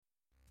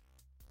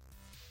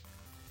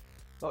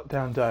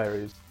Lockdown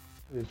Diaries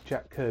with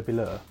Jack Kirby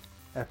Lure,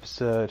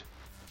 episode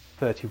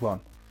 31.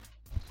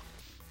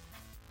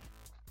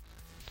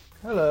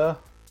 Hello,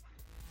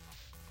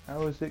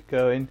 how is it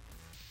going?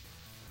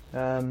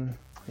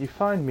 You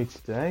find me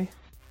today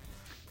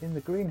in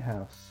the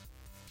greenhouse.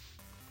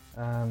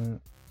 I've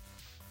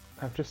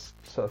just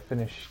sort of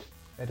finished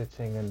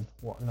editing and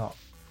whatnot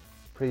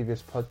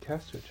previous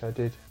podcast, which I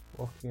did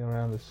walking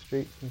around the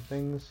streets and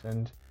things,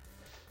 and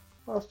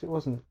whilst it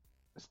wasn't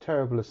as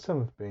terrible as some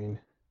have been,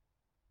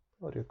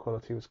 audio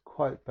quality was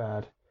quite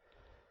bad.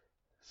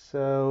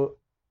 So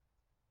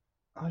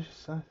I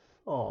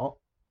thought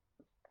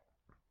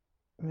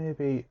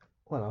maybe,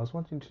 I was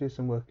wanting to do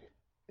some work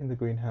in the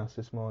greenhouse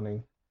this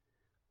morning.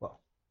 Well,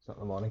 it's not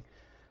the morning.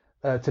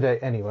 Today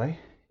anyway.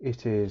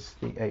 It is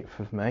the 8th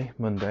of May,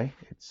 Monday.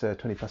 It's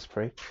 20 past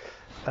 3.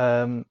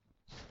 And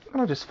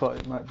I just thought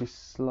it might be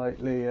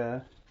slightly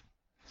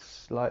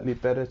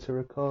better to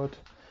record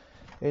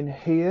in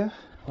here,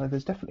 where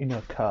there's definitely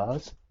no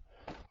cars,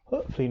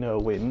 hopefully no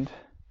wind,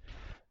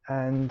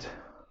 and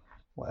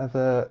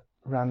whatever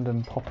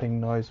random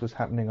popping noise was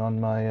happening on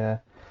my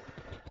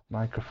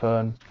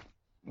microphone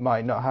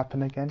might not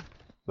happen again,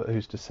 but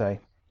who's to say.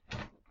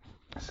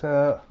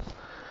 So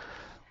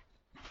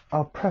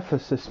I'll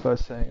preface this by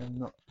saying I'm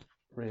not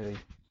really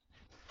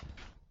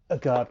a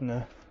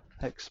gardener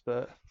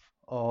expert,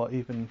 or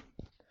even,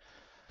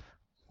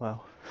 I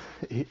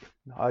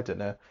don't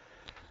know.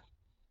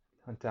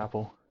 I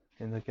dabble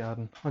in the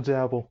garden.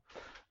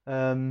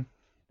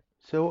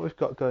 So what we've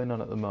got going on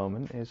at the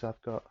moment is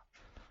I've got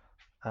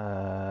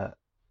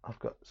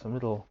some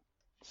little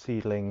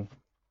seedling,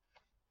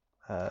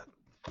 don't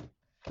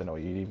know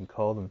what you'd even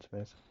call them, to be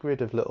honest, a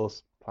grid of little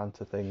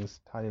planter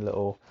things, tiny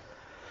little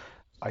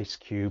ice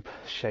cube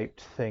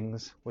shaped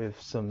things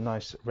with some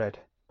nice red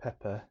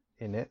pepper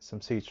in it, some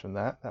seeds from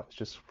that. That was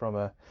just from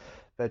a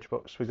veg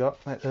box we got.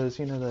 Like those,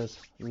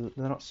 they're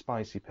not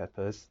spicy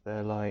peppers,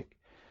 they're like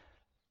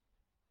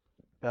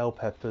bell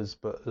peppers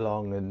but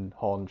long and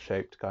horn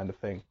shaped kind of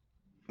thing.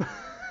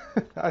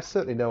 I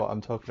certainly know what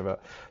I'm talking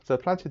about. So I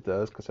planted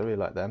those because I really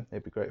like them.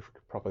 It'd be great if we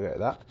could propagate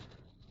that.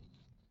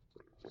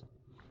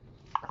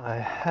 I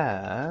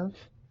have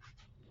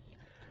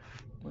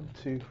 1,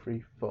 2,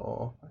 3,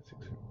 4, 5,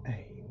 6, 7,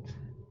 8,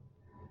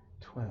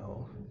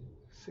 12,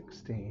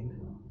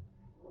 16,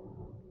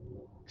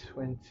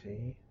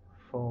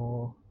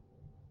 24,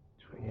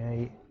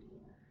 28,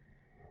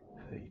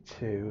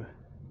 32,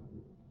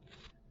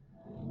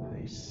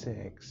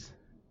 36,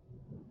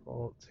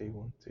 40,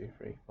 1, 2,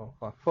 3, 4,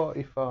 5,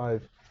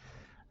 45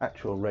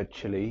 actual red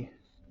chilli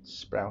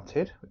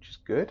sprouted, which is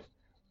good.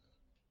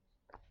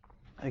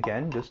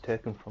 Again, just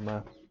taken from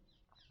a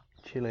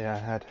chilli I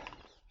had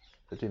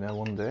for dinner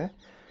one day.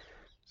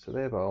 So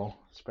they've all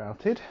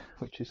sprouted,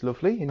 which is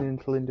lovely, in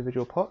little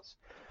individual pots.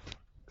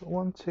 Got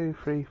 1, 2,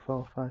 3,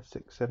 4, 5,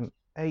 6, 7,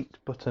 8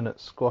 butternut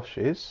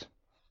squashes.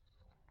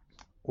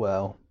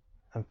 Well,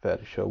 I'm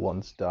fairly sure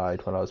one's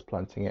died when I was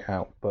planting it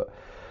out, but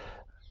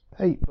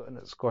 8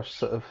 butternut squash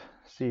sort of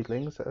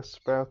seedlings that are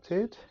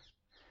sprouted,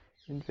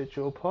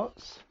 individual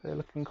pots. They're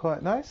looking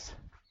quite nice.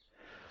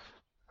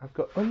 I've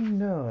got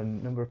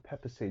unknown number of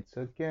pepper seeds,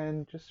 so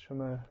again, just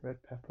from a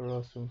red pepper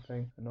or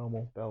something, a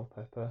normal bell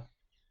pepper.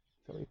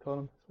 Is that what you call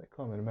them? That's what you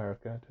call them in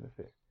America. I don't know if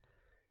don't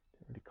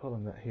really call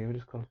them that here, we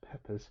just call them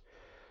peppers.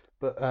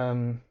 But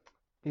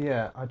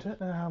yeah, I don't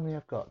know how many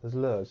I've got. There's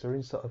loads. They're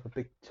in sort of a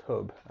big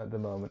tub at the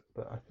moment,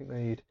 but I think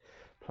they need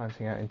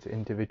planting out into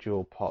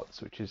individual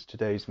pots, which is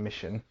today's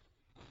mission.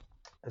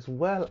 As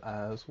well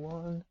as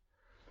 1,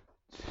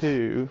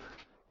 2,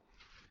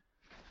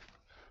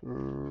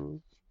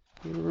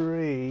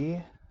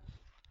 3,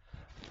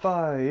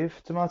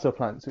 5 tomato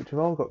plants, which have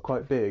all got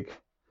quite big,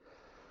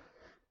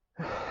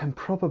 and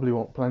probably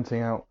want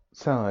planting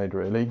outside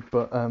really,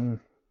 but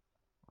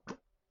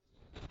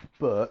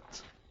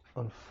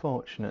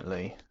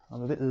unfortunately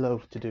I'm a bit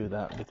loath to do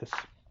that because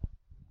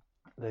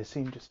they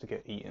seem just to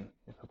get eaten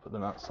if I put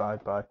them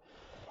outside by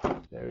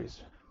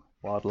various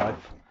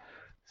wildlife.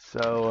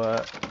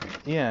 So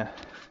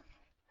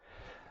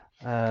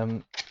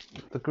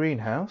the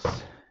greenhouse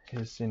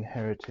is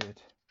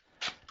inherited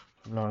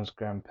from Lauren's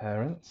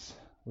grandparents.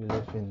 We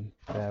live in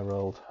their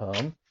old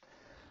home,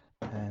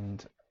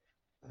 and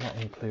that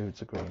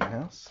includes a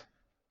greenhouse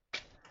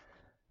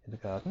in the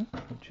garden,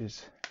 which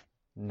is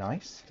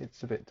nice.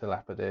 It's a bit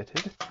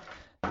dilapidated,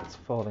 it's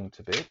falling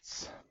to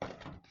bits,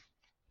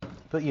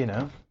 but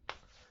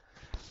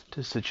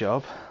does the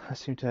job. I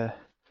seem to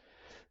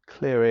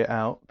clear it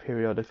out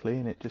periodically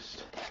and it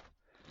just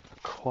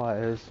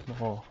acquires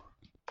more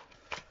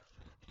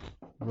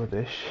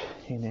rubbish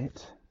in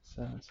it,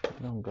 so it's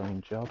an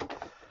ongoing job.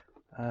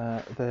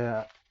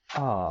 There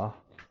are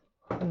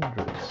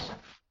hundreds,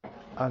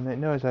 and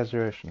no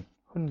exaggeration,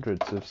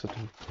 hundreds of sort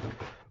of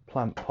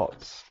plant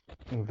pots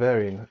in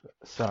varying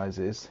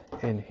sizes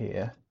in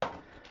here.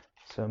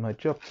 So my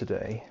job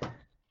today,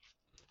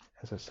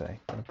 as I say,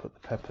 I'm going to put the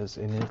peppers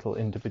in little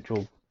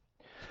individual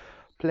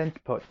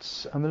plant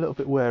pots. I'm a little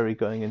bit wary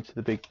going into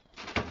the big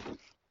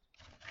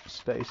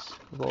space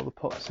with all the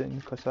pots in,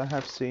 because I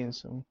have seen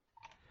some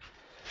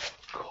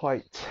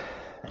quite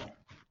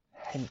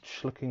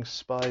hench looking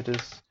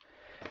spiders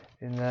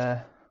in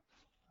there.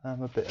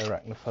 I'm a bit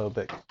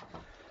arachnophobic,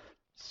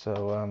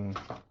 so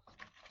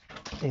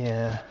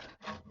yeah,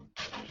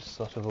 just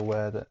sort of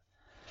aware that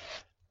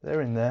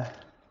they're in there,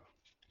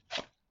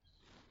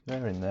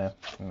 and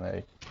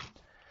they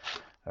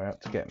are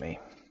out to get me.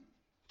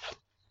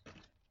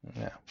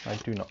 Yeah, I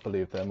do not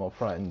believe they're more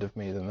frightened of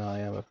me than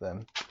I am of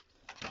them.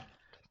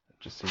 It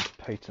just seems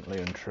patently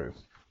untrue.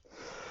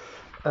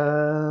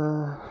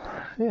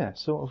 Yeah,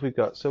 so what have we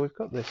got? So we've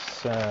got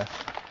this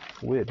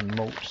weird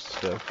mulch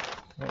stuff.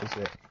 What is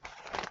it?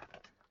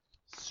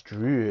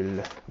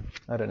 Strul.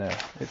 I don't know.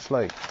 It's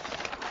like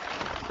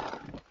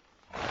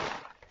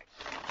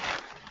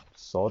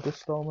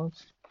sawdust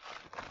almost.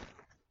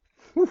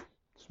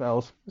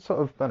 Smells sort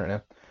of, I don't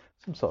know,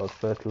 some sort of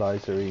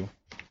fertilizer-y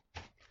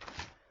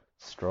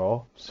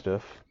straw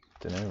stuff.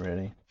 Don't know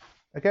really.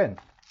 Again,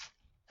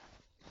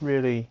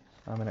 really,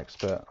 I'm an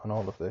expert on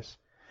all of this.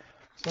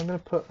 So I'm going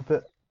to put a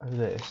bit of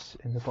this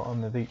in the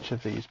bottom of each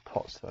of these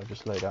pots that I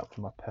just laid out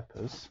for my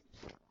peppers.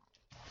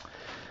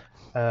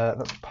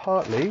 That's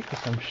partly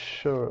because I'm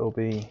sure it'll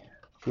be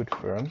good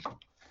for them.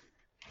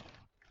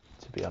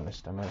 To be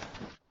honest, I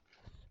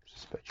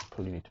suspect you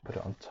probably need to put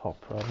it on top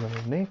rather than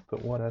underneath,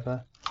 but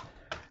whatever.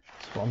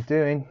 That's what I'm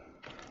doing.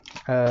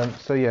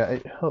 So yeah,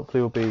 it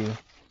hopefully will be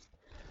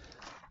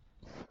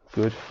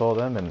good for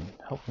them and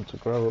help them to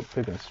grow up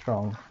big and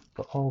strong.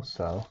 But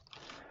also,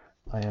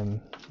 I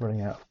am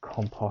running out of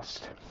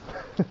compost,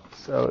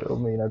 so it'll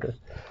mean I have to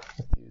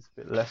use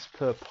a bit less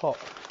per pot.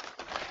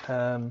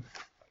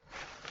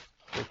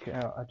 Work it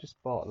out. I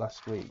just bought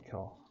last week,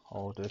 or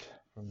ordered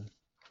from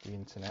the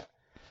internet,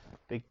 a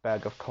big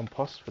bag of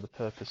compost for the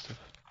purpose of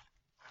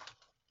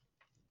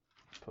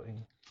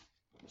putting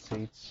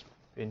seeds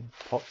in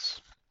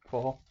pots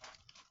for.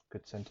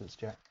 Good sentence,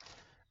 Jack.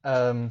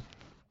 And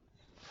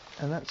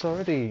that's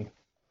already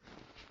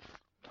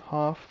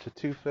half to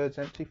 2/3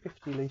 empty,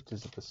 50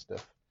 litres of the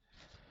stuff.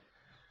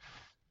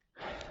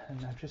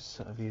 And I've just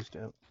sort of used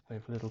it up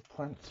with little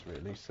plants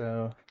really.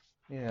 So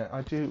yeah,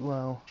 I do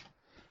well.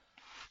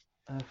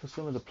 For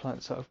some of the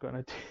plants that I've got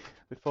an idea,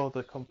 before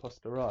the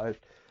compost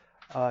arrived,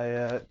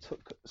 I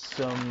took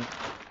some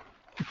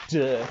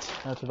dirt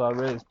out of our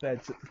raised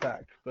beds at the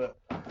back, but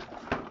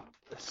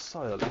the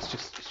soil is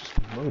just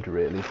mud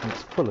really, and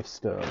it's full of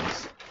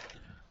stones.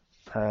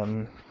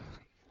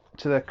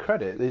 To their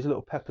credit, these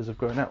little peppers have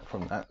grown out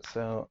from that,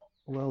 so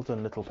well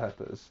done, little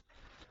peppers.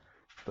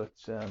 But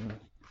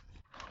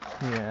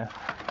yeah,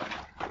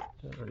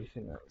 don't really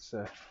think that's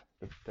the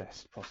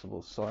best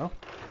possible soil.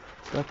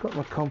 So I've got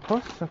my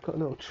compost, I've got a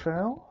little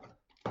trowel.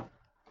 I'm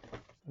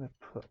going to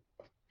put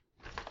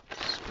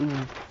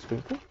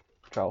a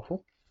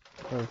trowelful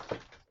of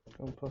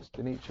compost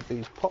in each of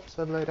these pots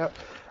I've laid out.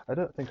 I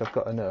don't think I've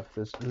got enough.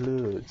 There's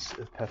loads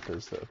of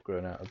peppers that have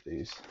grown out of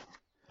these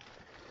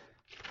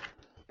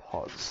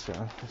pots. So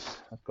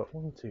I've got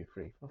 1, 2,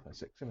 3, 4, 5,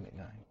 6, 7, 8,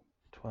 9,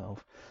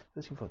 12,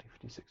 13, 14,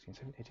 15, 16,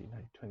 17, 18,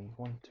 19, 20,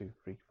 1, 2,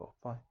 3, 4,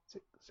 5,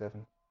 6,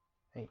 7,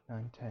 8,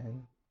 9,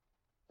 10,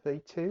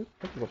 32.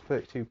 I think I've got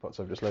 32 pots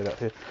I've just laid out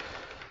here.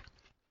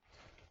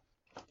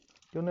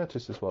 You'll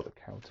notice as well that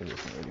counting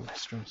isn't really my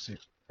strong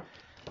suit.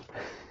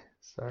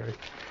 Sorry,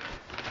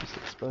 just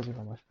exposing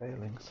all my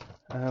failings.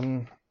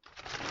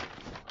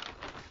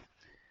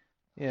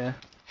 Yeah,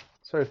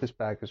 sorry if this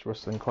bag is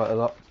rustling quite a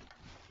lot.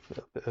 A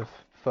little bit of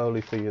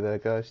Foley for you there,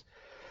 guys.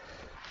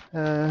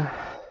 But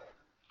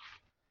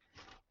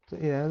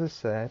yeah, as I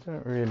say, I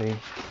don't really,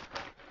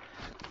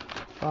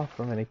 far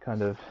from any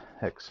kind of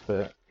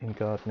expert in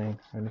gardening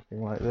or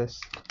anything like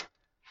this,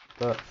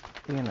 but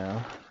you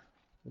know,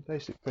 the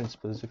basic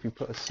principle is if you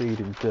put a seed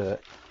in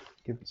dirt,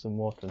 give it some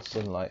water and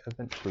sunlight,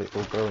 eventually it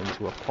will grow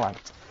into a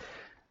plant,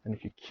 and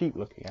if you keep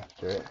looking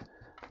after it,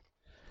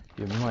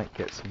 you might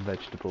get some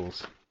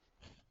vegetables.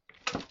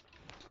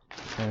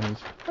 And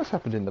that's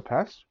happened in the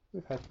past.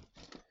 We've had,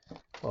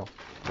 well,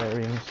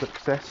 varying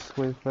success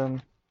with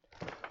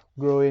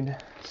growing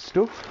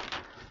stuff.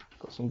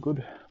 Got some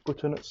good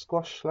butternut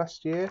squash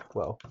last year.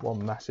 Well,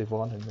 one massive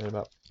one and then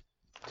about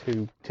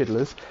 2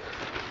 tiddlers.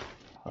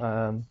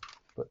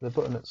 But the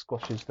butternut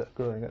squashes that are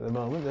growing at the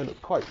moment, they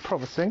look quite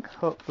promising,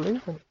 hopefully.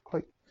 They look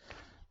quite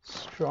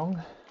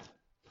strong.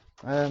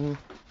 So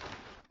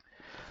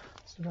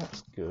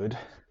that's good.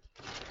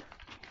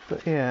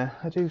 But yeah,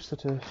 I do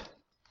sort of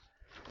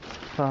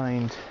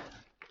find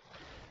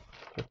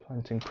the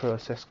planting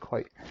process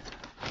quite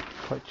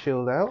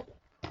chilled out.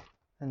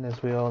 And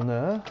as we all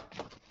know,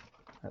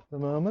 at the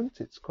moment,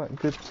 it's quite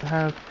good to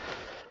have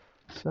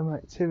some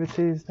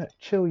activities that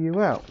chill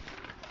you out.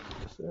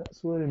 So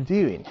that's what I'm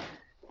doing.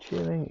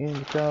 Chilling in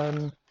the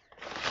garden,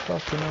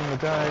 working on the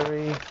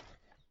diary.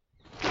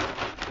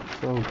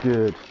 It's all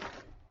good.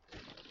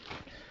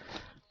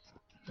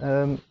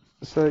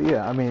 So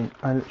yeah, I mean,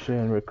 I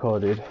literally only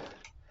recorded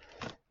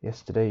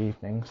yesterday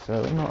evening,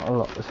 so not a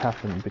lot has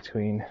happened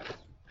between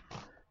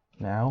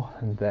now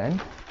and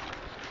then,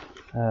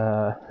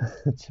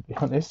 to be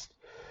honest.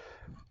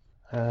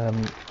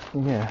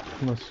 Yeah,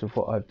 most of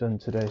what I've done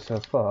today so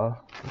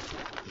far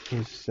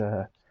is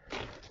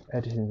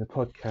editing the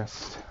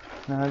podcast.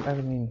 Now, I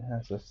mean,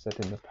 as I said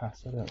in the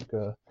past, I don't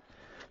go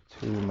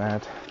too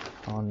mad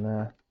on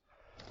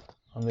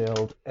the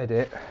old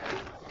edit,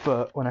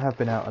 but when I have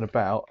been out and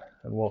about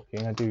and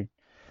walking, I do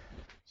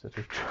sort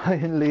of try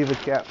and leave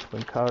a gap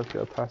when cars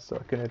go past so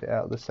I can edit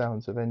out the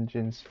sounds of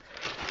engines,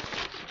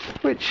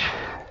 which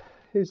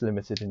is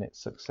limited in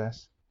its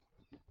success.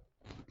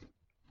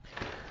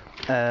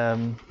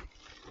 So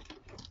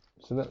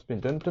that's been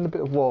done. Done a bit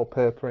of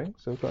wallpapering,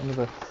 so I've got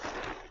another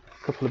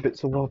couple of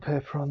bits of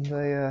wallpaper on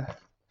the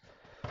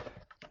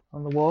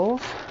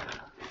walls.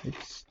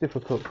 It's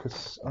difficult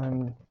because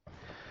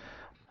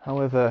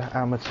however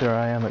amateur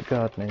I am at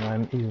gardening,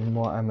 I'm even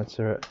more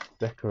amateur at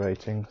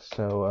decorating.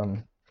 So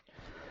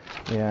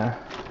yeah,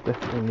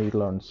 definitely need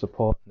Lauren's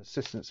support and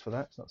assistance for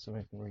that. It's not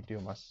something I can really do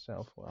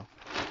myself. Well,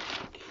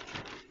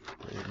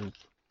 I really need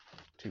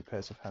 2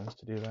 pairs of hands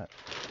to do that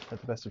at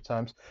the best of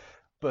times.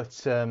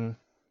 But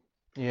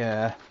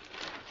yeah,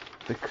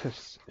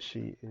 because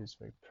she is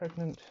very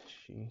pregnant,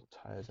 she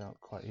tires out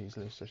quite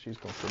easily, so she's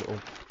gone for a little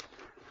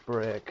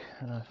break,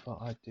 and I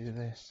thought I'd do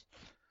this.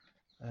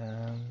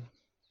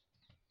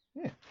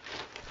 Yeah,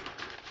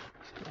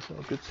 that's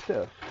all good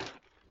stuff.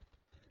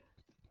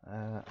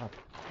 I've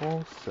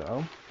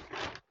also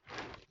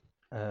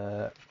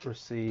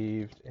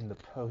received in the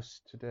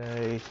post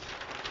today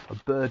a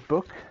bird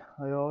book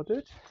I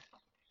ordered.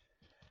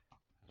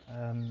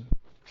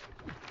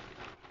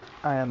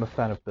 I am a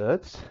fan of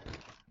birds,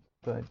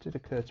 but it did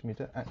occur to me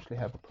to actually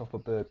have a proper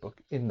bird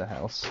book in the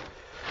house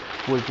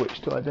with which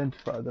to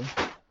identify them.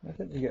 I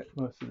think we get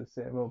most of the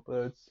same old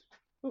birds.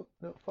 Oh,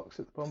 little fox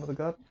at the bottom of the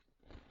garden.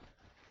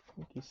 I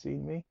think he's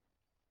seen me.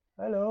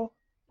 Hello.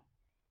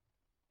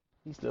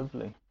 He's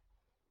lovely.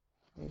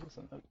 He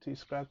doesn't look too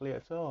scraggly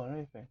at all or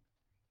anything.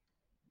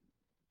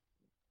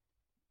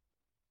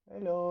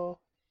 Hello.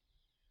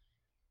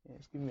 Yeah,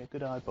 it's giving me a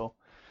good eyeball.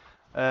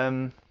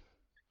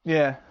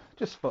 Yeah,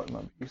 just thought it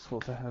might be useful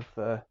to have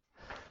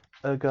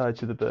a guide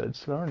to the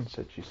birds. Lauren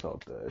said she saw a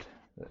bird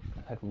that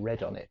had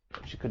red on it,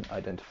 but she couldn't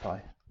identify.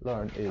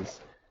 Lauren is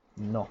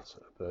not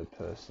a bird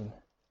person.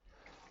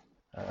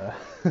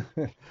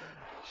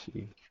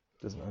 She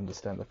doesn't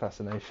understand the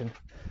fascination.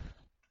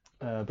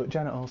 But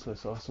Janet also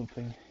saw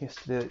something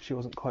yesterday that she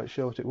wasn't quite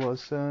sure what it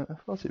was, so I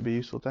thought it'd be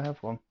useful to have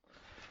one.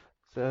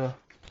 So,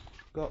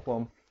 got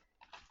one.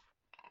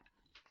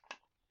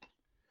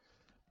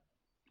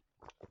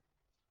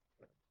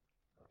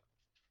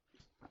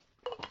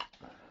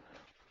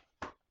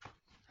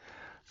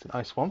 It's a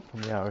nice one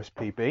from the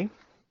RSPB.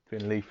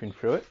 Been leafing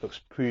through it, looks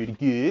pretty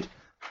good.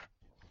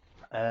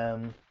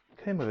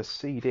 Came with a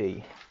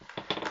CD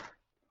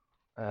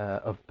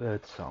of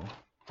Birdsong,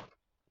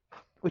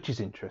 which is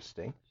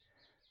interesting.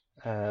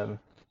 I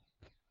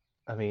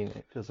mean,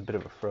 it feels a bit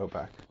of a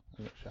throwback.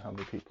 I'm not sure how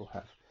many people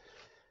have.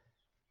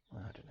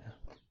 I don't know.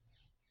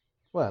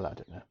 Well, I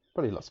don't know.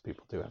 Probably lots of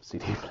people do have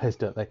CD players,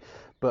 don't they?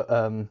 But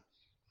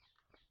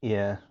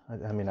yeah,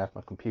 I mean, I have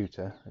my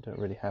computer. I don't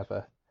really have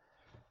a.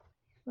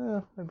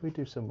 Well, maybe we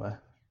do somewhere.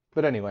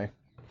 But anyway,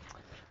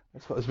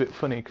 that's what was a bit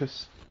funny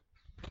because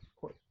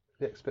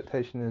the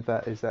expectation is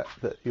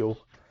that you'll,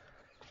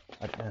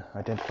 I don't know,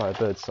 identify a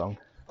bird song,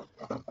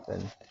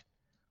 then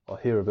or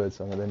hear a bird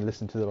song and then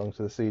listen along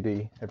to the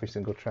CD, every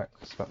single track.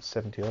 It's about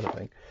 70 odd, I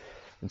think,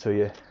 until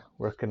you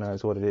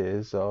recognise what it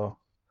is or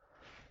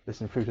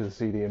listen through to the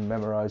CD and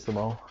memorise them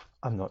all.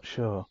 I'm not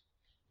sure.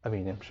 I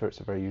mean, I'm sure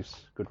it's a very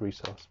good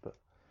resource, but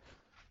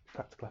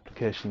practical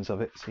applications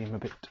of it seem a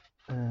bit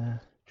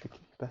tricky,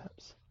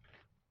 perhaps.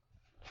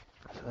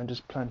 So I'm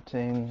just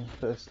planting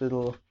first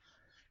little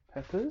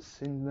peppers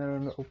in their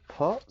own little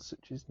pots,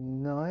 which is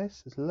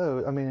nice. There's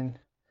low. I mean,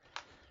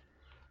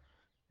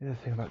 the other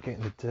thing about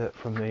getting the dirt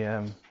from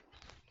the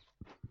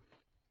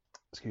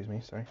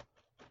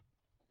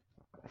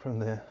from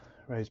the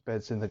raised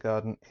beds in the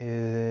garden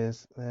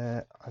is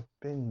that I've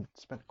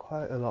spent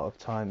quite a lot of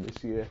time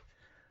this year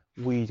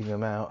weeding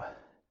them out,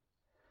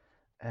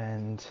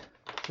 and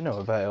to no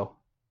avail.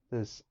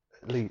 There's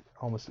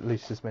almost at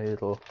least as many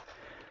little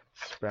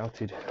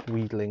sprouted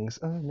weedlings.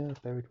 Oh no, I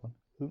buried one.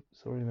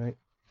 Oops, sorry mate.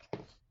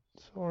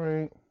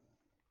 Sorry.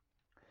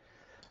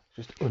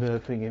 Just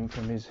unearthing him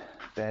from his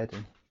bed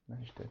and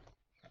managed to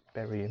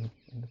bury him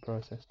in the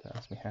process. Don't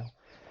ask me how.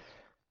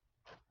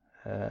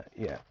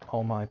 Yeah,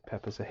 all my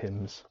peppers are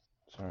hymns.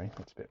 Sorry,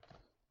 that's a bit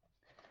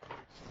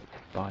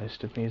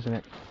biased of me, isn't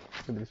it?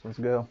 Maybe this one's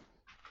a girl.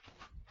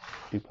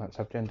 Do plants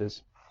have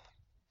genders?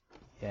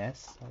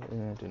 Yes. I don't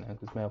know.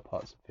 There's male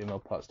parts and female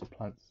parts to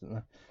plants, isn't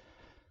there?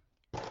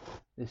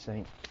 This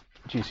ain't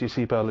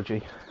GCSE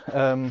biology.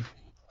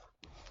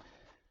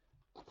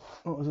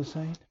 What was I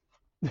saying?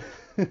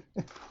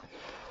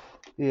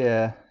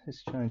 Yeah,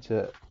 it's trying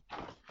to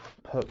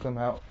poke them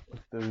out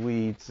with the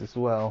weeds as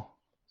well.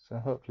 So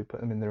hopefully put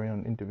them in their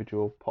own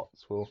individual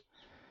pots will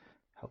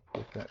help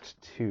with that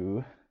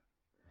too.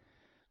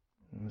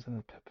 There's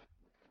another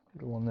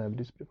little one there, but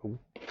it's a bit of a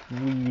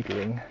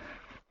weedling.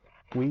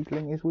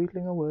 Weedling? Is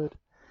weedling a word?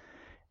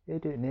 I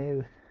don't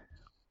know.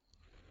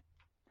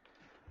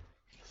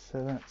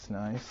 So that's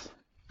nice.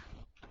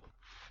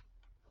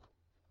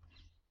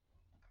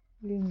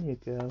 In you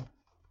go.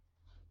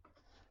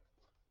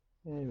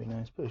 Very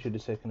nice. Probably should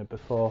have taken a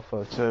before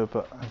photo,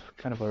 but I've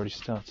kind of already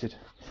started.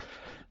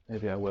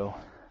 Maybe I will.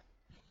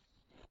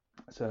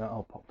 So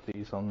I'll pop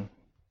these on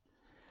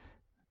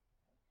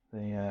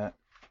the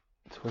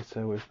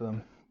Twitter with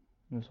them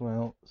as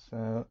well.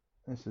 So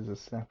this is a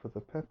snap of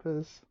the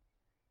peppers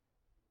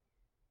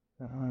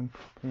that I'm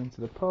popping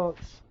into the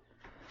pots.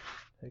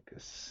 Take a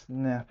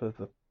snap of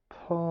the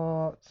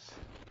pots,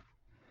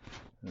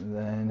 and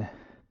then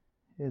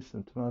here's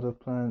some tomato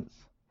plants,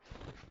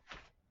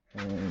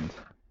 and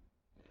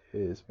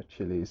here's my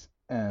chilies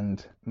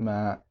and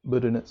my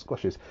butternut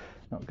squashes.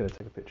 Not going to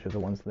take a picture of the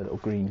ones, the little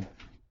green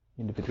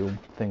individual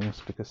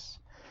things, because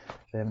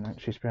they haven't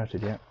actually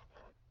sprouted yet.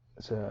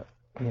 So,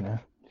 if you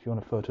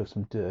want a photo of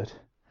some dirt,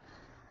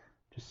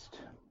 just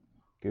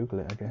Google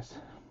it, I guess.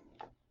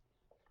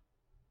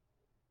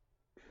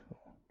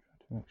 Cool.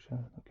 Try to make sure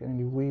I'm not getting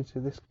any weeds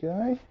with this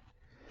guy.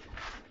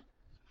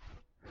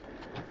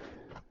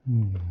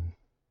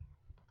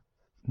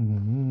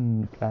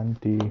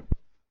 Plenty.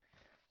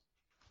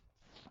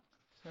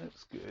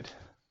 That's good.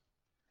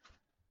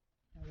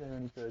 Are there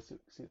any birds that we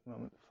can see at the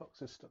moment? The fox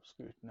has stopped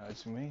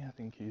scrutinising me. I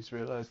think he's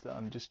realised that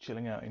I'm just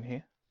chilling out in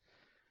here.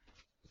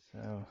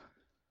 So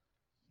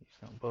he's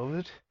not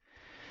bothered.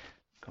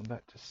 Gone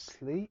back to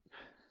sleep.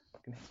 I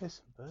can hear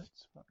some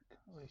birds, but I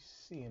can't really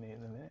see any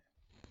at the minute.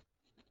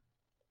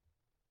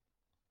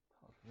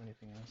 Apart from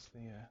anything else,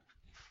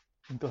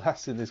 the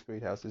glass in this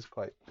greenhouse is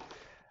quite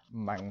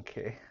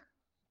manky.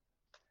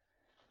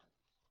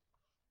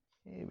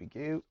 Here we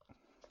go.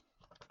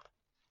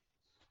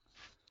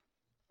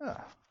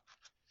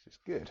 This is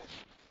good.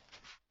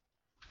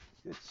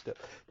 Good stuff.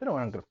 Don't know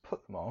where I'm going to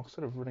put them all.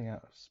 Sort of running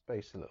out of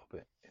space a little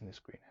bit in this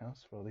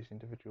greenhouse for all these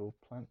individual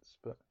plants,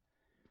 but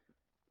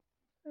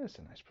it's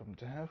a nice problem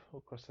to have.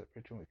 We'll cross that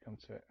bridge when we come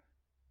to it.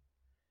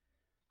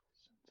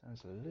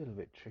 Sometimes a little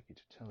bit tricky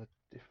to tell the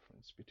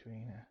difference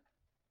between a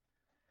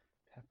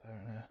pepper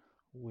and a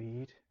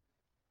weed.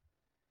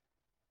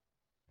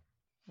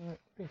 I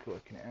think we're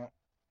working it out.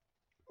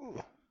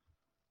 Ooh.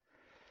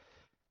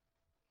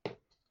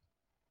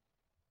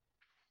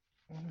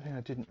 One thing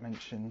I didn't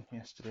mention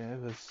yesterday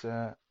was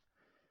for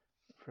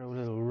a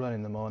little run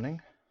in the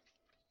morning,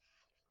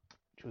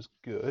 which was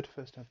good.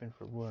 First I've been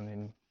for a run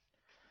in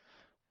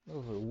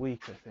over a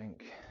week, I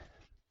think,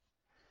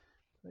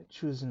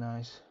 which was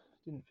nice.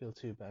 Didn't feel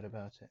too bad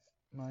about it.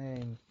 My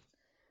aim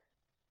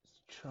is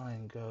to try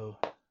and go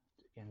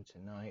again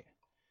tonight.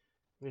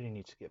 Really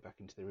need to get back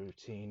into the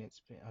routine.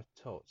 I've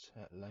talked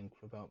at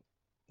length about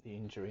the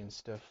injury and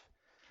stuff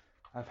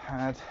I've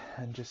had,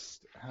 and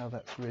just how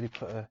that's really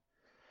put a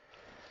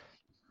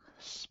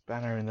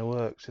spanner in the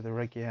works of the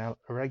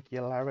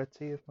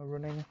regularity of my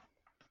running.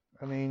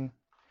 I mean,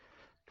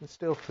 I can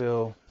still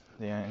feel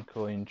the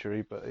ankle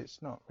injury, but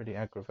it's not really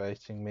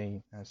aggravating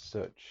me as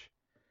such.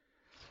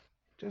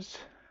 Just,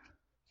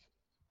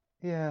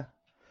 yeah,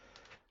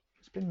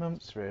 it's been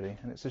months really,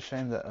 and it's a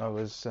shame that I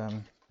was, I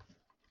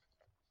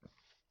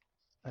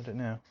don't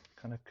know,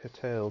 kind of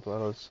curtailed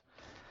while I was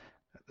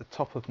at the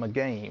top of my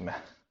game.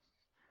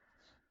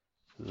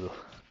 Ugh.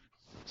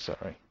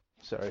 Sorry,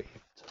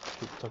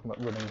 keep talking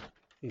about running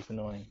is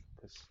annoying,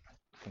 because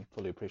I can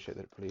fully appreciate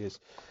that it probably is.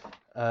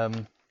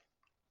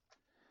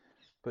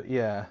 But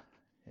yeah,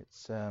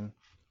 it's a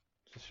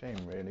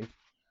shame really.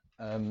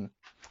 And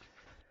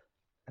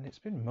it's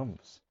been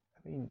months.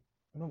 I mean,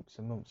 months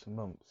and months and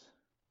months.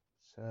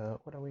 So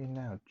what are we in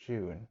now?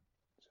 June.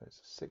 So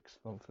it's the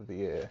 6th month of the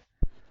year.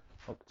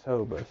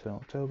 October. So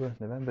October,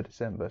 November,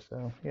 December.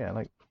 So yeah,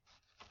 like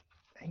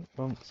 8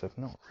 months I've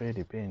not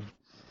really been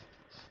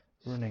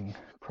running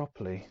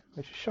properly,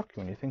 which is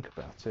shocking when you think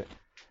about it.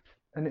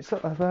 And it's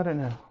sort of, I don't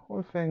know,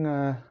 one thing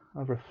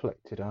I've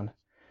reflected on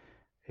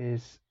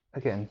is,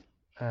 again,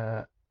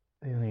 the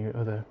only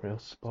other real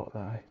sport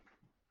that I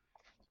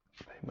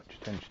pay much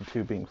attention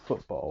to being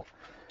football.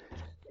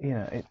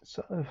 It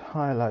sort of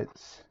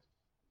highlights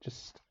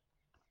just,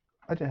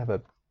 it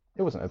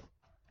wasn't a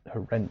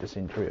horrendous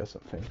injury or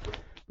something, but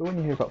when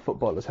you hear about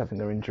footballers having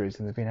their injuries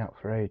and they've been out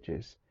for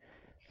ages,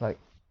 like,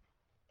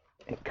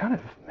 it kind of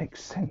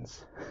makes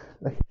sense.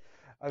 Like,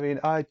 I mean,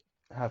 I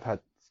have had,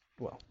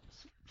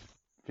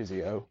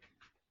 physio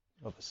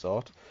of a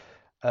sort,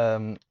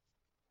 and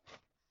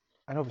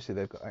obviously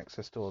they've got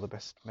access to all the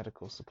best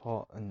medical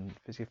support and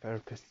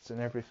physiotherapists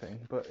and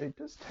everything, but it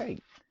does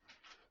take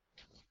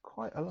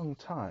quite a long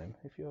time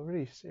if you're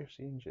really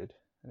seriously injured,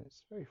 and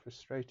it's very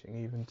frustrating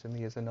even to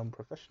me as a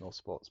non-professional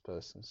sports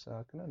person, so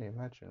I can only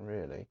imagine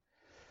really.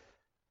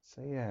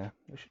 So yeah,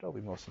 we should all be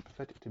more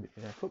sympathetic to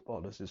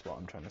footballers is what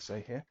I'm trying to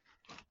say here.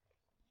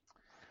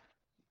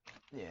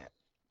 Yeah.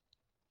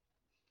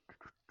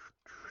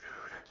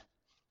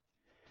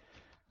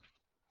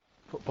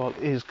 Football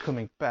is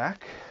coming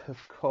back,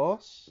 of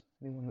course.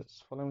 Anyone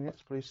that's following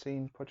it's probably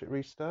seen Project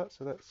Restart,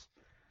 so that's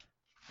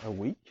a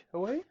week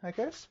away, I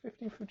guess,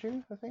 15th of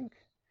June, I think.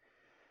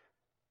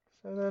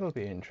 So that'll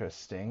be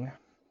interesting.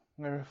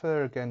 I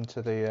refer again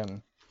to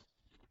the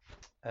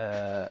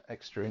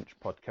Extra Inch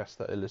podcast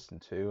that I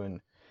listened to,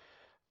 and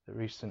the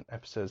recent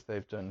episodes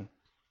they've done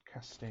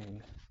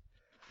casting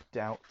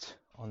doubt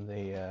on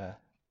the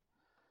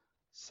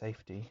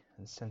safety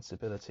and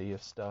sensibility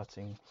of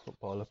starting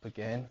football up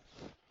again,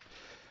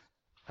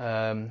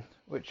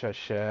 which I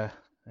share.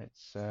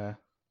 It's I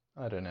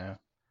don't know.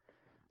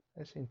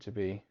 They seem to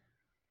be,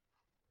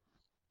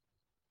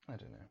 I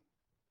don't know.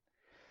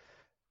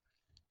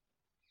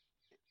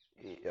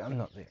 I'm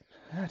not the.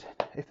 I don't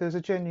know. If there's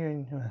a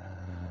genuine,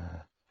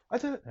 I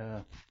don't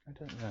know.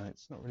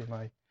 It's not really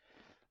my.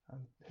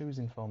 Who's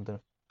informed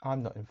enough?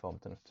 I'm not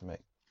informed enough to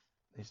make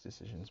these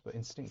decisions, but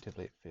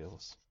instinctively it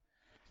feels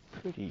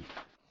pretty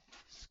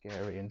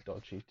scary and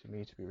dodgy to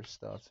me to be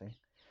restarting.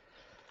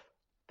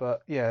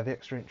 But yeah, the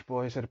Extra Inch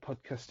Boys had a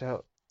podcast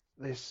out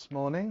this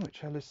morning,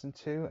 which I listened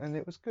to, and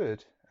it was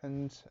good.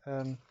 And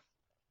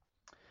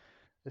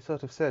they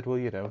sort of said, well,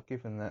 you know,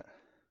 given that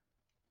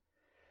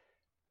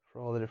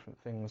for all the different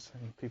things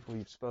and people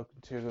you've spoken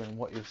to and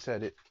what you've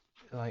said, it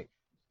like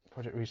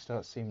Project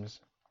Restart seems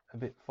a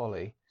bit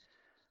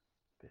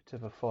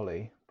of a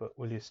folly, but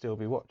will you still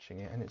be watching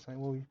it? And it's like,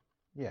 well,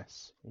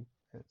 yes,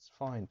 it's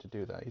fine to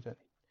do that. You don't.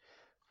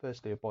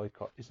 Firstly,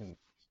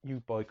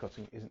 you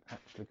boycotting isn't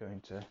actually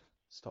going to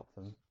stop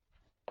them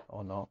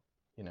or not,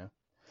 you know.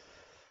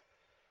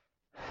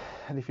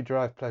 And if you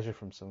derive pleasure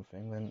from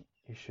something, then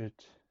you should,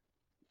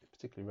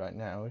 particularly right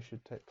now, you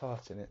should take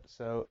part in it.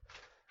 So,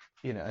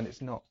 you know, and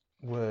it's not,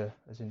 we're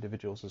as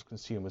individuals, as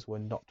consumers, we're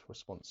not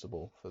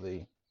responsible for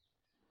the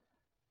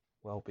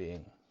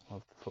well-being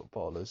of the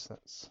footballers.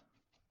 That's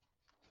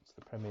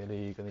the Premier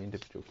League and the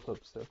individual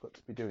clubs that have got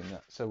to be doing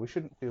that. So we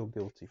shouldn't feel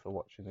guilty for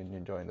watching and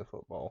enjoying the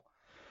football.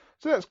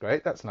 So that's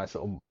great. That's a nice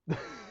little,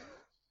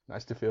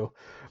 nice to feel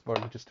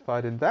morally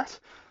justified in that.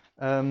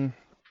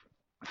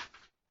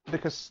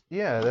 Because,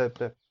 yeah, they're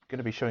going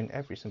to be showing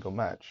every single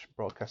match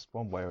broadcast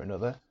one way or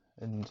another.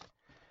 And,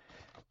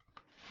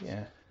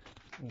 yeah,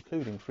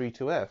 including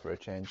free-to-air for a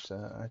change. So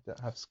I don't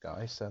have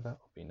Sky, so that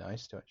would be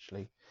nice to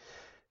actually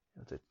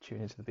to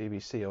tune into the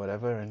BBC or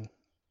whatever,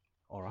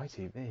 or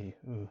ITV.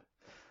 Ooh.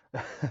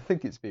 I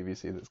think it's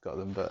BBC that's got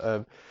them,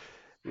 but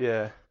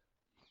yeah,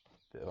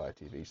 bit of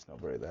ITV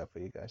snobbery there for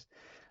you guys.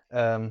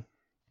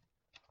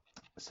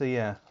 So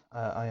yeah,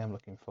 I am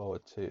looking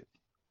forward to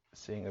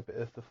seeing a bit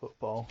of the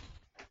football.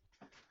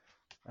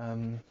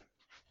 And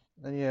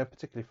yeah,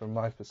 particularly from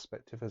my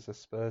perspective as a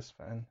Spurs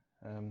fan,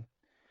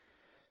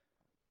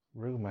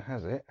 rumour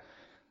has it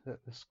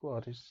that the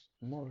squad is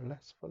more or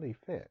less fully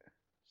fit.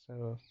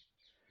 So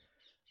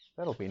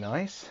that'll be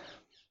nice.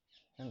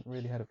 Haven't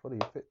really had a fully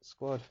fit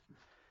squad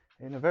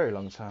in a very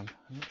long time.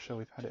 I'm not sure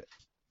we've had it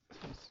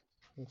since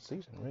all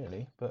season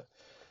really, but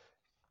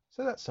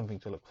so that's something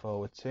to look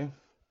forward to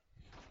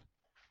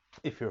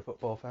if you're a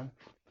football fan.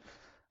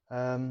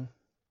 Yeah,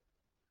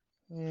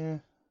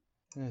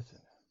 I don't know.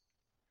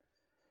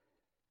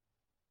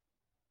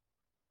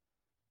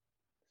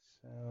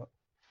 So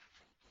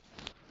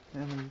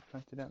how many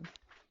planted out?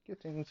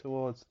 Getting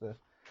towards the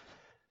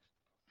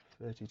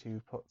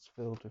 32 pots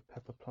filled with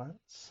pepper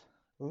plants.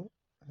 Oh,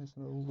 there's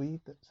a little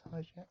weed that's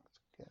hijacked.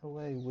 Get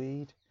away,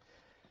 weed.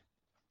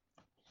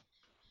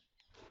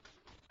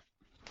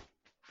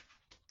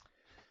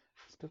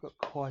 Still got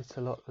quite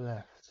a lot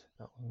left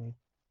that will need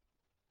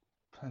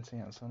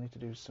planting out, so I need to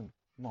do some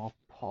more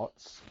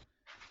pots.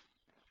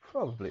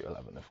 Probably will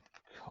have enough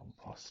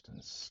compost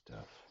and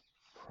stuff.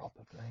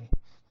 Probably.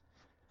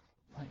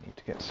 Might need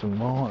to get some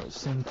more at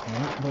some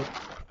point, but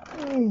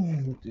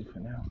we'll do for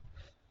now.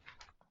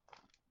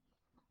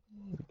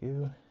 There we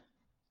go.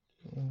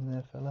 Get in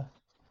there, fella.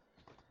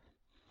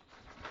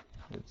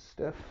 Good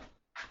stuff.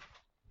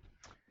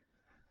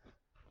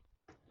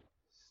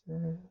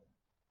 So,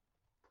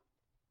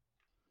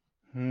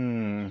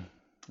 there's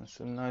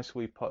some nice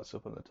wee pots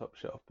up on the top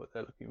shelf, but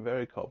they're looking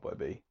very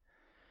cobwebby,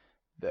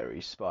 very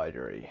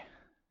spidery.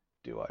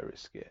 Do I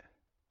risk it?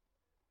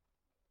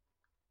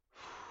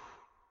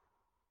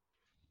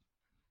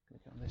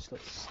 Gonna go on this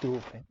little stool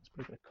thing. It's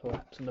probably gonna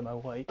collapse under my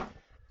weight.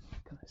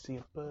 Can I see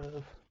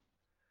above?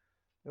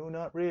 No,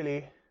 not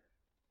really.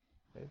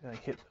 Maybe I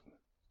hit them.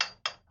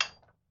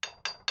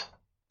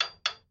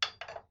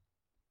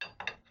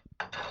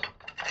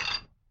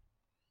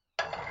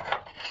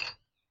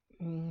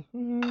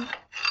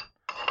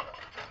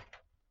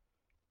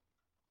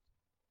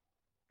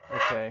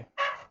 Okay.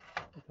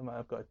 I think I might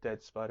have got a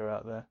dead spider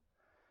out there.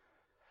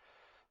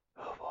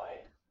 Oh boy,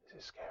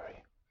 this is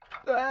scary.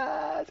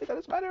 I got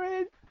a spider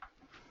in!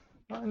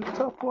 Not in the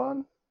top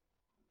one.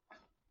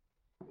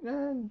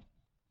 And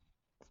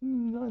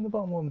not in the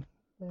bottom one.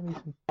 Maybe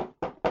some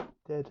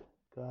dead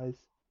guys.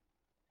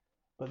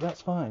 But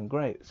that's fine,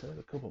 great. So there's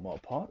a couple more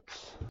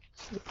pots.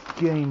 So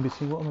the game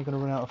between what am I going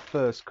to run out of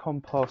first?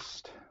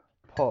 Compost,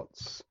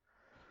 pots,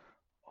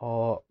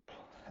 or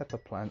pepper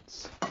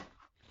plants?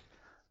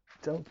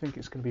 Don't think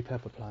it's going to be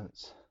pepper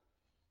plants.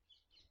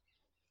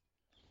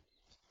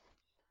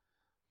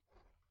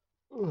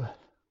 Ugh,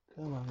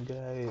 come on,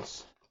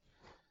 guys.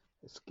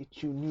 Let's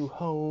get you new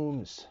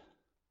homes.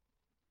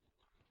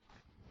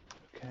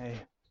 Okay.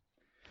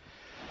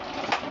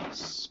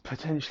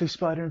 Potentially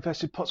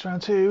spider-infested pots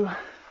round 2.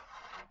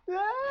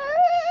 Ah!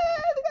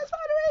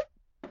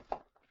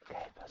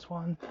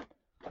 one.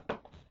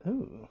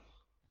 Ooh.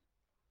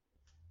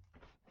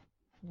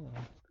 Oh,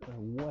 got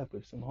a web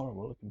with some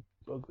horrible looking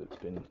bug that's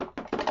been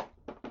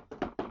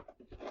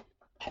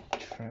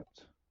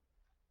trapped.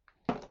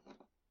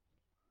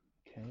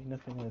 Okay,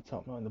 nothing in the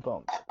top, not in the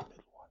bottom.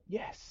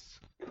 Yes!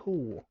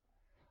 Cool.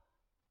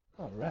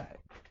 Alright.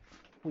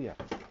 We are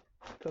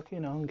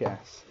cooking on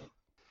gas.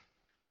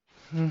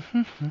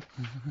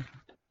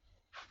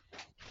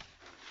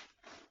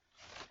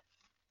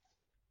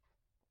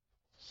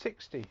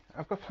 60.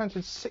 I've got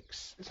planted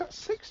 6. Is that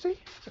 60?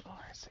 Oh,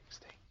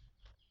 60.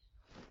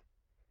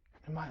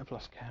 I might have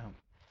lost count.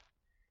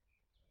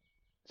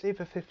 It's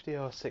either 50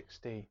 or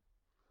 60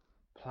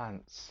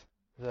 plants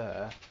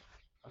there.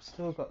 I've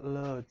still got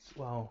loads.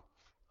 Well,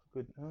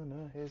 good. Oh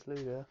no, here's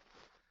Ludo.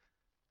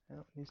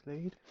 Out in his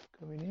lead,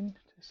 coming in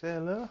to say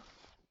hello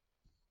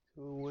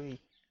to a wee.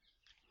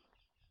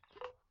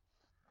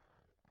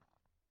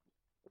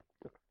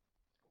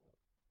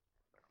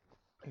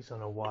 He's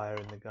on a wire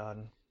in the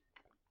garden.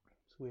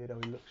 It's weird how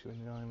he looks you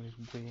in the eye when he's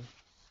weeing.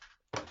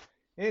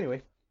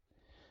 Anyway,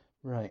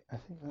 right. I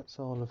think that's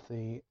all of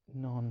the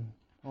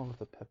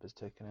peppers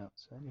taken out.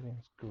 So anything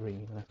that's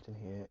green left in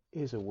here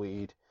is a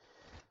weed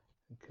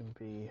and can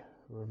be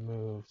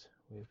removed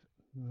with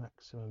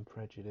maximum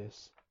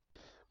prejudice.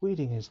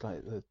 Weeding is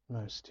like the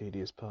most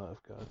tedious part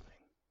of gardening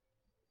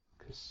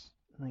because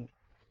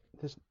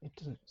it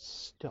doesn't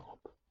stop.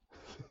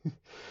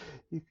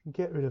 You can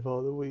get rid of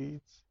all the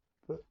weeds,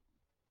 but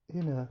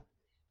in a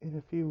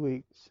few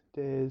weeks,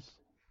 days,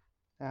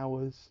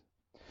 hours,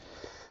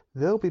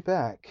 they'll be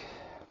back.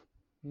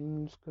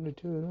 I'm just going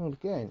to do it all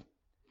again.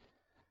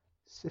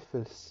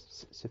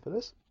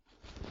 Syphilis?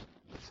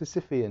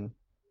 Sisyphean.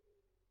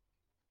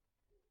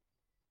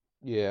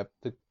 Yeah,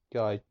 the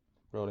guy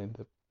rolling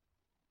the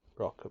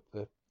rock up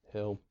the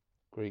hill,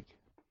 Greek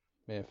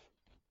myth.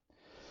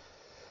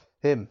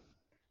 Him.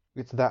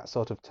 It's that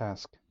sort of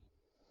task.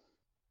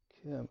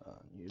 Come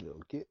on, you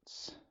little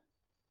gits.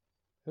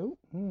 Oh,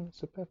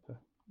 it's a pepper.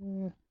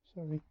 Yeah,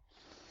 sorry.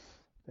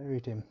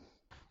 Buried him.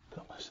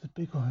 Got most of the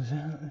big ones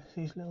out.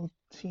 These little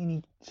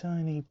teeny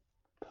tiny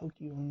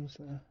pokey ones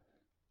there.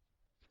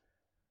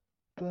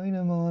 Bane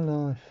of my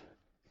life.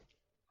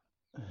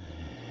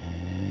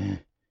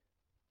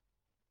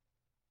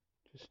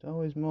 Just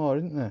always more,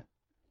 isn't there?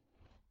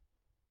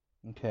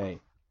 Okay.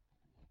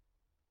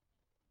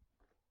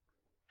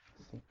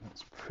 I think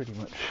that's pretty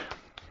much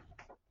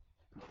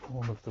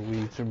all of the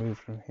weeds removed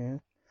from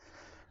here.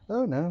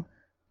 Oh no.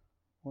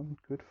 One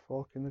good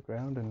fork in the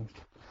ground and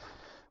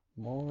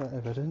more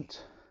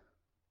evident.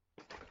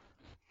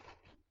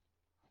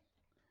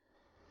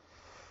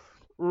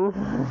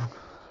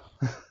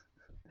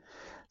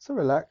 So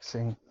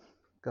relaxing.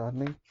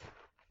 Gardening.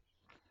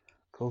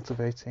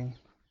 Cultivating.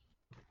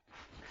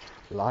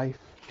 Life.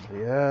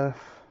 The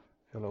earth.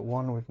 Feel at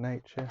one with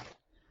nature.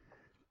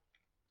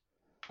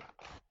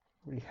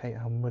 Really hate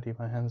how muddy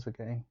my hands are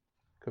getting.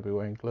 Could be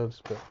wearing gloves,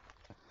 but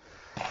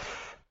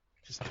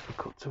just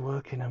difficult to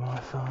work in them, I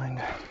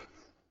find.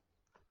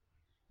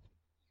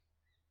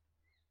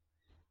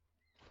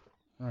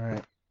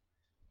 Alright.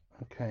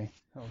 Okay,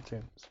 that'll do.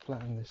 Let's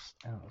flatten this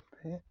out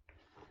a bit.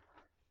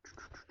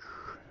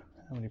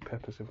 How many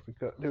peppers have we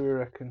got, do we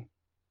reckon?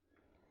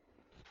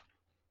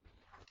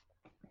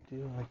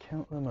 Do I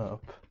count them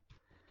up?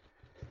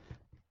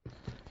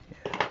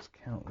 Yeah, let's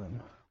count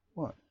them.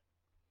 1,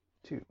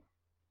 2,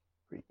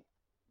 3,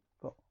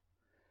 4,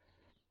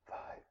 5,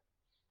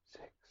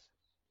 6,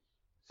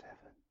 7,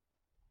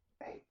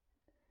 8,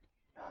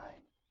 9,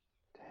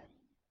 10,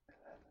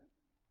 11,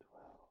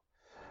 12,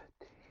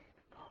 13,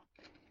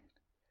 14,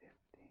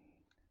 15,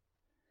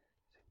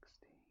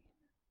 16,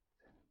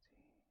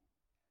 17,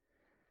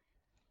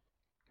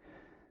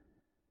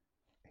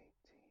 18,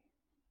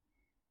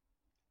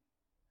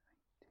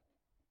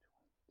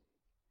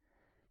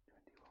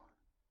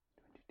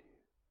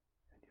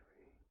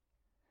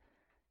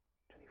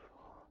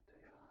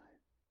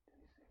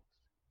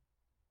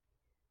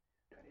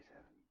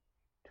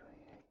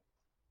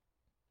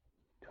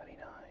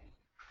 29.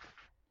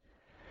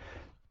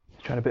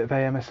 Trying a bit of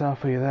AMSR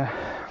for you there.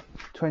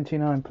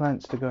 29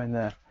 plants to go in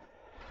there.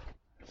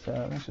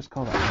 So let's just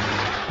call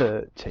that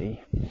 30.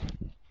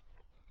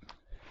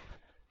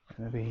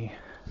 Maybe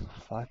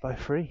 5 by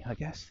 3, I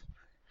guess.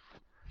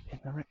 In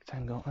the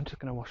rectangle. I'm just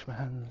going to wash my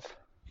hands.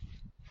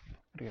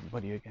 I'm going to get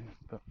muddy again,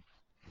 but.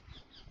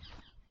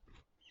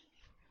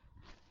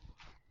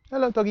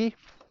 Hello, doggy.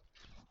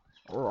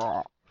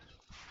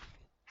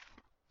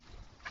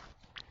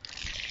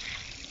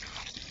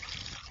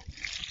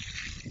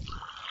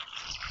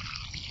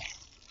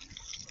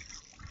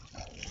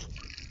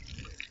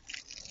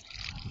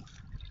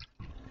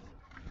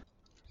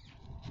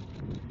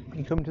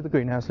 You come to the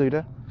greenhouse,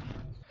 Luda?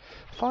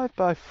 5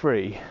 by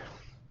 3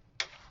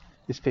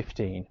 is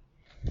 15.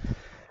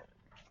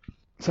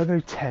 So I'll go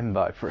 10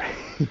 by 3.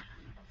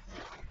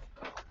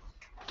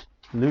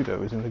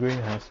 Ludo is in the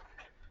greenhouse.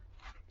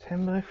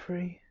 10 by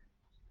 3.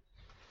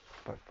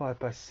 About 5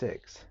 by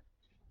 6.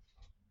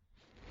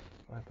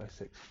 5 by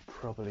 6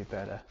 probably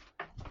better.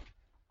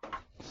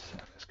 So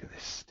let's get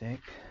this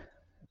stick.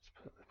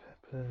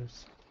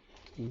 peppers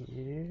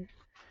here.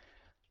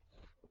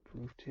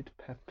 Rooted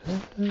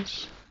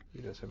peppers.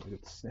 You just have a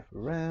good sniff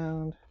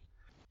around.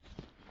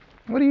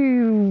 What are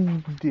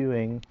you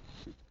doing?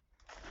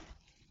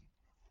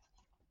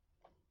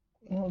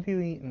 What have you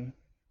eaten?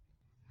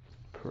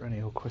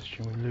 Perennial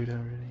question with Ludo,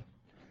 really.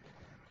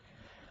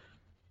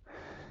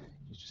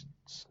 He's just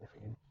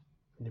sniffing and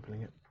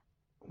nibbling at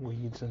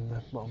weeds in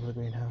the bottom of the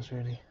greenhouse,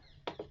 really.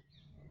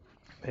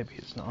 Maybe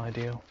it's not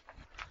ideal.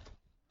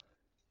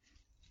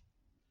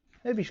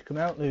 Maybe you should come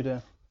out,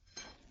 Ludo.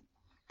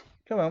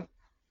 Come on.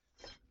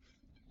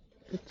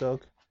 Good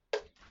dog.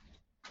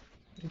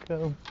 You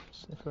go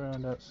sniff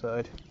around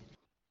outside.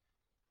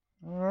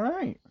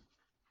 Alright.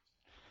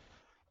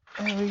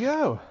 There we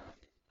go.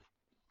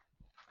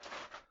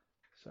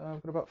 So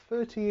I've got about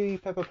 30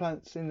 pepper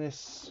plants in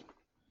this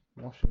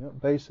washing up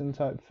basin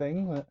type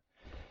thing.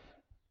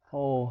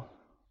 Well,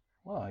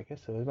 I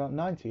guess there was about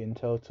 90 in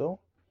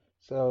total.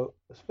 So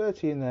there's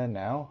 30 in there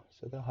now,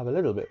 so they'll have a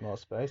little bit more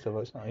space, although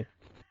it's not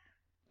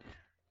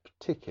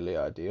particularly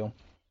ideal.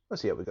 We'll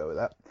see how we go with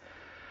that.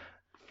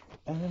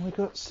 And then we've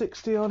got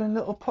 60 odd in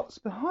little pots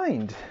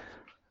behind.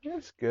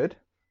 That's good.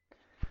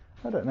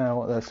 I don't know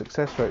what their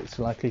success rate's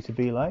likely to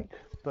be like,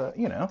 but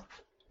you know,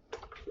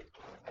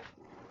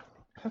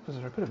 peppers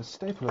are a bit of a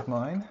staple of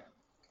mine.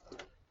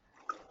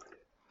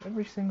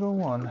 Every single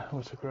one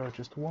were to grow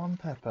just one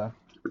pepper,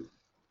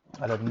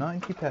 I'd have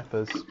 90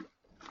 peppers,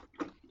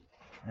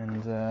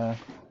 and I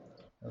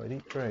would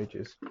eat for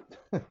ages.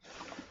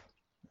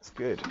 That's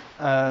good.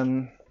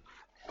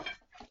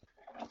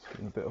 Just give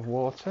them a bit of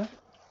water.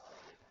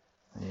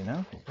 And, you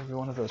know, every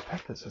one of those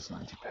peppers has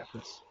 90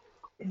 peppers.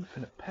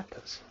 Infinite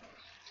peppers.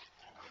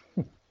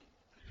 Bit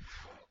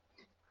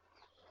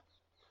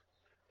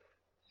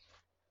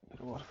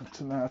of water for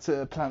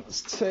tomato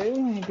plants too.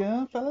 There you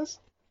go, fellas.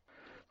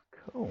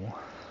 Cool.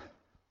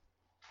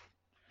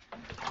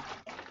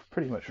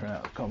 Pretty much ran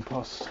out of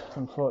compost,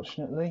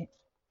 unfortunately.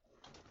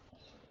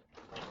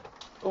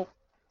 Oh,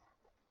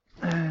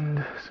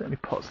 and certainly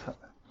pots that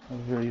are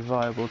really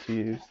viable to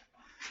use.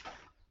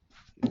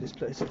 Give this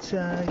place a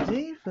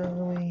tidy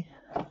before we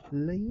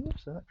leave,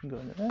 so that can go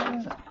in there,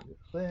 that can go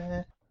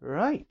there.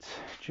 Right,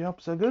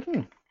 job's a good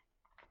one.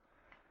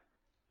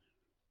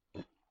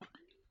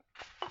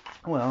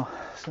 Well,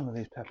 some of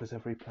these peppers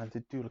I've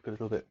replanted do look a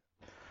little bit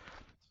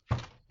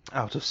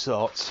out of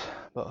sorts,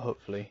 but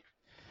hopefully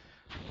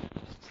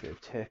they've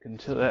taken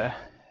to their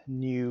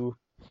new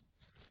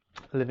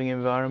living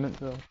environment,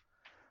 they'll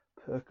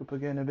perk up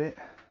again a bit.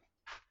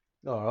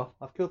 Oh well,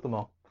 I've killed them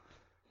all.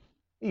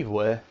 Either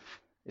way,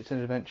 it's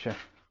an adventure.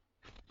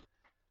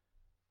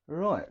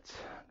 Right,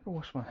 I'm gonna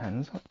wash my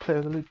hands. I'll play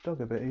with the little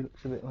dog a bit. He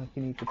looks a bit like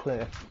he needs to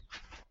play.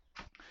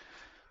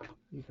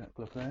 Use that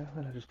glove there,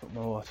 then I just put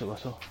my water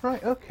bottle.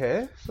 Right,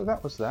 okay, so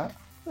that was that. A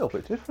little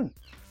bit different.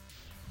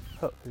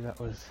 Hopefully that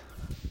was,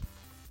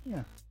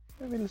 yeah,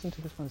 maybe listen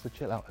to this one as a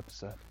chill out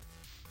episode.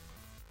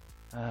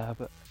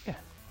 But yeah,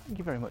 thank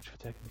you very much for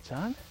taking the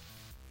time,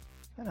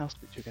 and I'll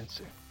speak to you again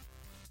soon.